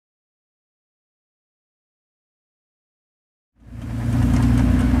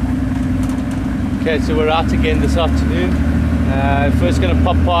Okay, so we're out again this afternoon. First going to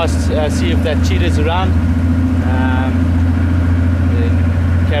pop past, see if that cheetah's around.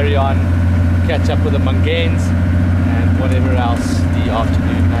 Then carry on, catch up with the Mhangenes and whatever else the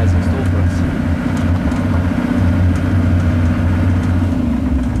afternoon has in store for us.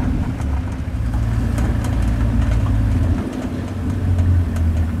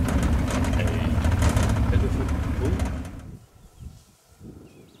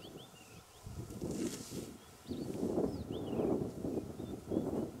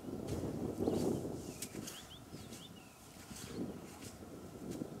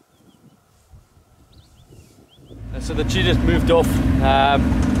 So the cheetah's moved off.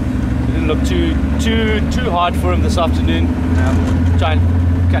 It didn't look too hard for him this afternoon. We'll try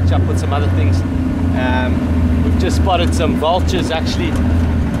and catch up with some other things. We've just spotted some vultures actually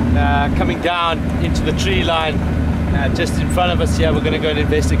coming down into the tree line just in front of us here. We're going to go and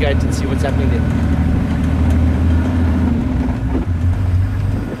investigate and see what's happening there.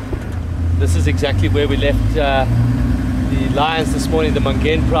 This is exactly where we left the lions this morning, the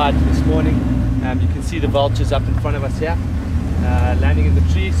Mhangene pride this morning. You can see the vultures up in front of us here, landing in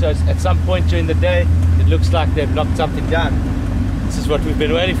the tree. So at some point during the day, it looks like they've knocked something down. This is what we've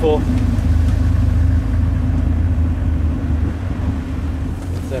been waiting for.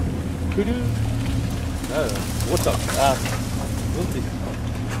 What's that? Kudu? No, warthog. Wildebeest.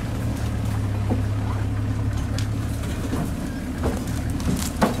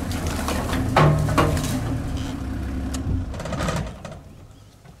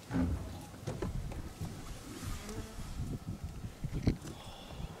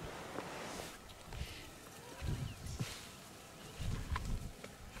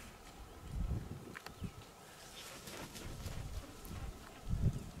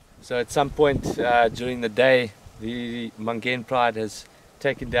 So at some point during the day, the Mhangene pride has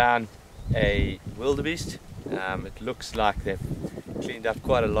taken down a wildebeest. It looks like they've cleaned up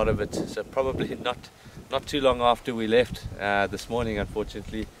quite a lot of it. So probably not too long after we left this morning.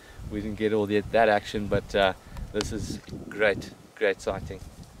 Unfortunately, we didn't get all that action, but this is great sighting.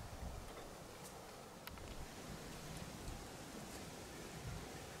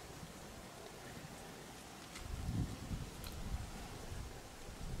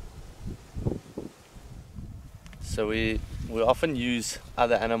 So we often use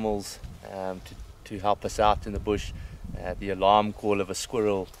other animals to help us out in the bush. The alarm call of a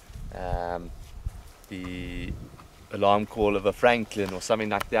squirrel, the alarm call of a francolin or something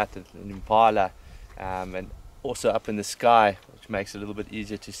like that, an impala, and also up in the sky, which makes it a little bit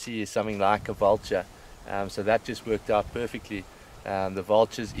easier to see, is something like a vulture. So that just worked out perfectly. The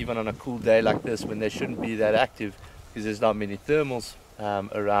vultures, even on a cool day like this when they shouldn't be that active because there's not many thermals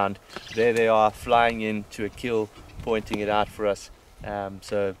around, there they are flying in to a kill, pointing it out for us.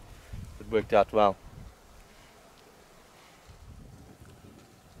 So it worked out well.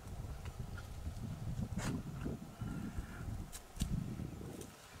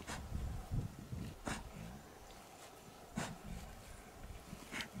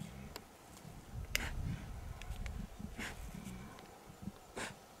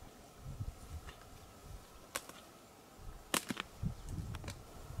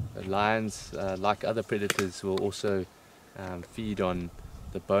 Lions, like other predators, will also feed on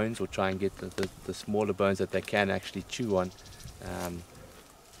the bones, or try and get the smaller bones that they can actually chew on.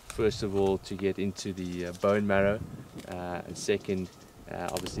 First of all, to get into the bone marrow, and second,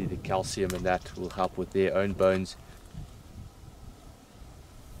 obviously the calcium, and that will help with their own bones.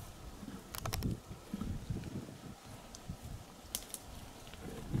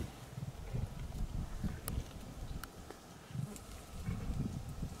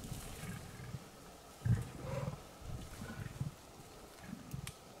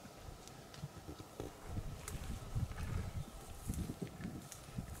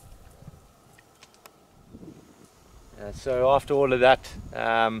 So after all of that,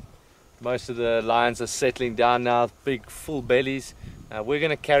 most of the lions are settling down now, big full bellies. We're going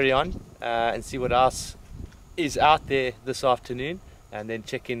to carry on and see what else is out there this afternoon, and then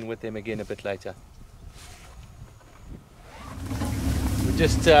check in with them again a bit later. We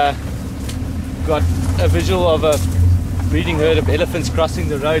just got a visual of a breeding herd of elephants crossing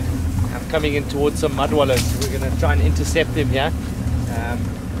the road, coming in towards some mud wallows. So we're going to try and intercept them here.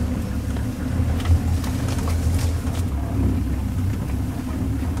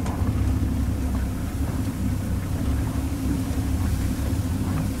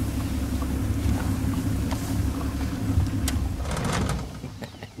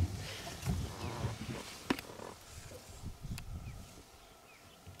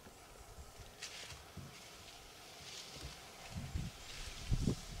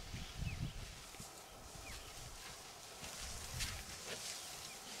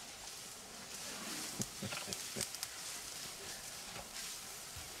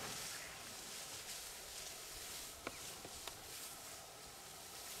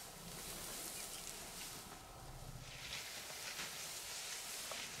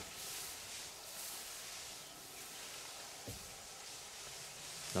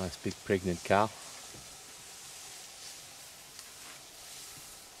 Nice big pregnant cow.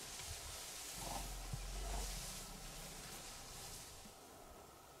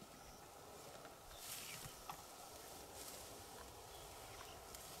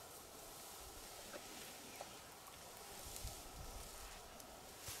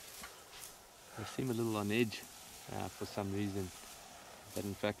 They seem a little on edge for some reason, but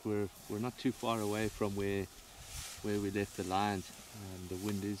in fact we're not too far away from where we left the lions, and the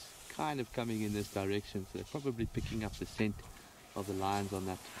wind is kind of coming in this direction, so they're probably picking up the scent of the lions on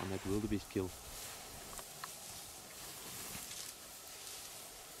that wildebeest kill.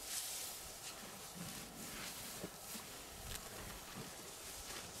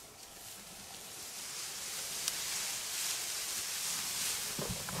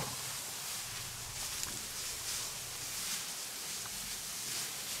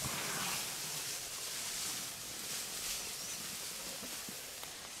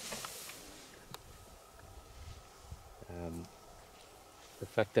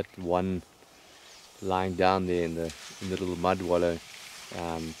 The fact that one lying down there in the little mud wallow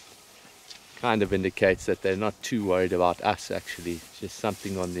kind of indicates that they're not too worried about us. Actually, it's just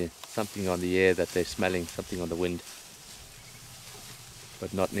something on the air that they're smelling, something on the wind,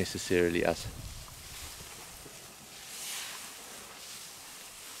 but not necessarily us.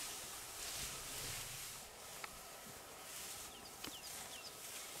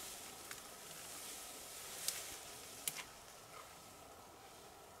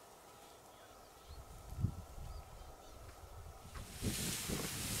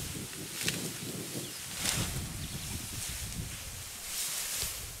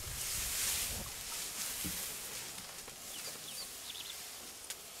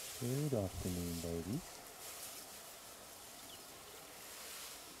 Good afternoon, babies.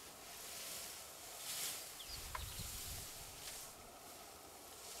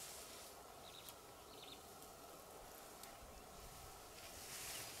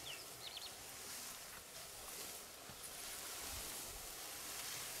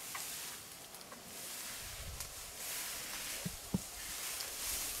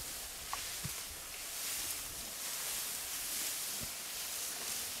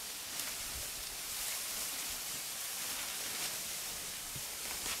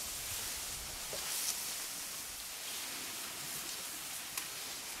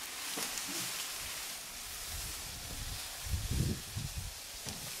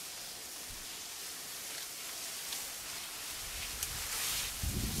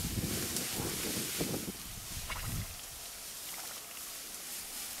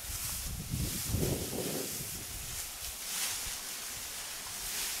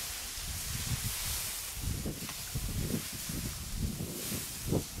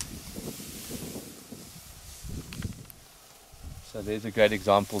 So there's a great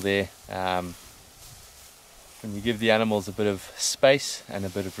example there. When you give the animals a bit of space and a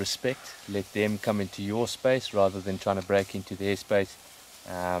bit of respect, let them come into your space rather than trying to break into their space.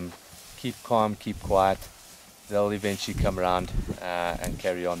 Keep calm, keep quiet. They'll eventually come around and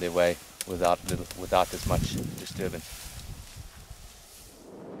carry on their way without as much disturbance.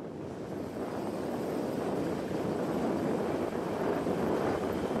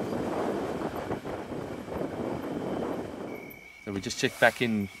 So we just checked back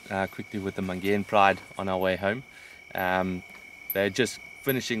in quickly with the Mhangene pride on our way home. They're just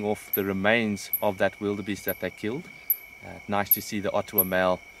finishing off the remains of that wildebeest that they killed. Nice to see the Ottawa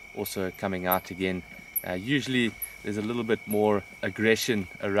male also coming out again. Usually there's a little bit more aggression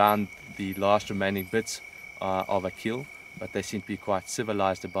around the last remaining bits of a kill, but they seem to be quite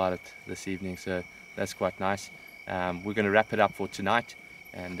civilized about it this evening, so that's quite nice. We're going to wrap it up for tonight,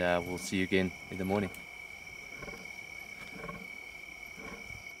 and we'll see you again in the morning.